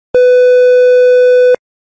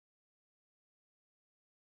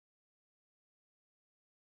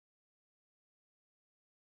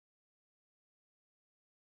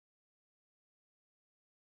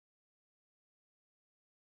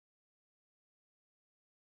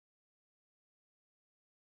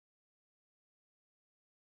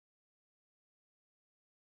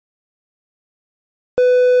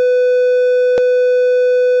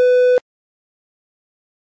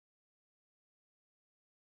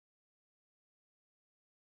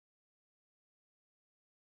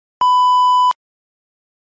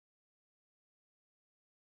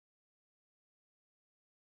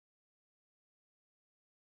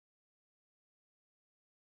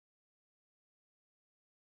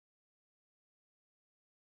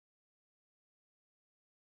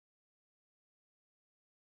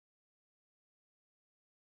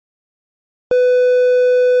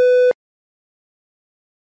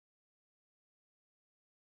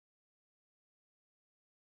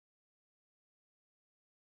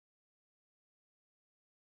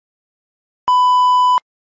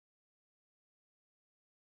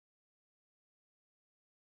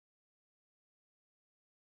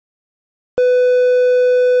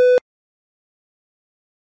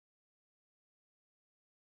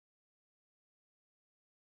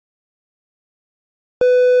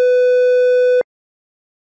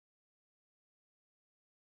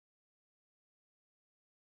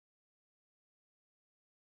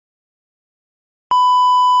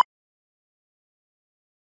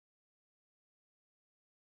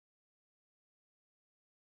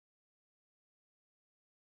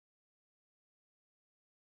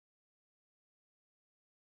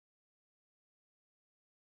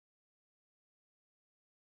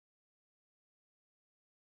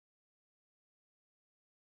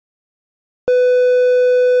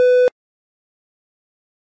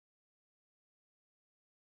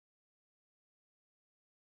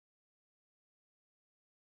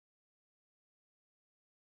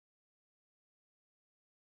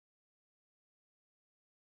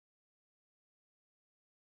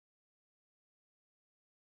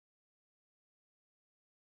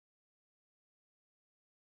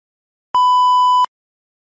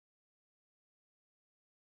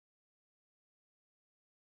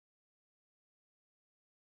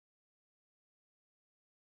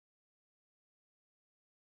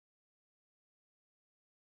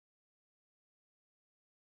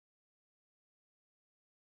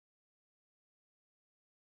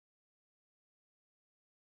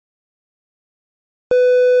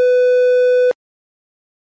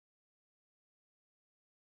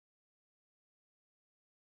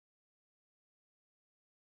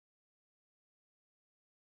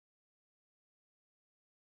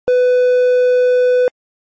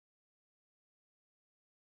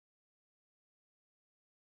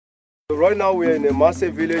right now we are in a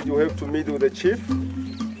Maasai village. We have to meet with the chief.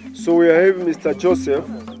 So we are having Mr. Joseph.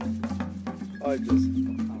 Hi, Joseph.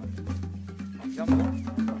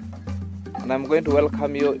 And I'm going to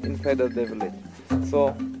welcome you inside of the village.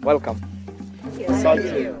 So, welcome. Thank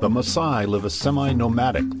you. The Maasai live a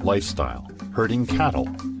semi-nomadic lifestyle, herding cattle,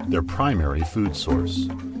 their primary food source.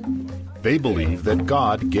 They believe that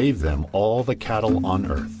God gave them all the cattle on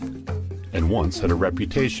earth, and once had a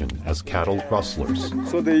reputation as cattle rustlers.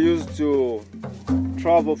 So they used to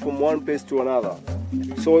travel from one place to another.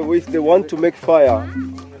 So if they want to make fire,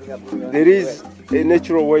 there is a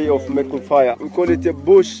natural way of making fire. We call it a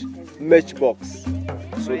bush matchbox.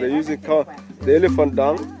 So they use the elephant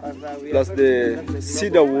dung, plus the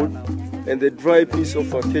cedar wood, and the dry piece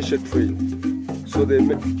of acacia tree. So they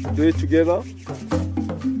do it together,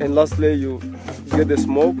 and lastly you get the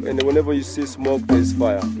smoke, and whenever you see smoke, there is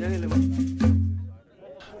fire.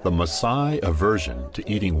 The Maasai aversion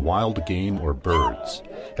to eating wild game or birds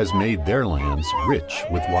has made their lands rich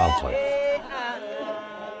with wildlife.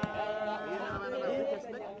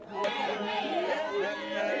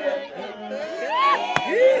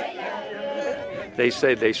 They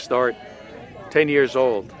say they start 10 years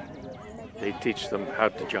old. They teach them how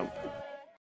to jump.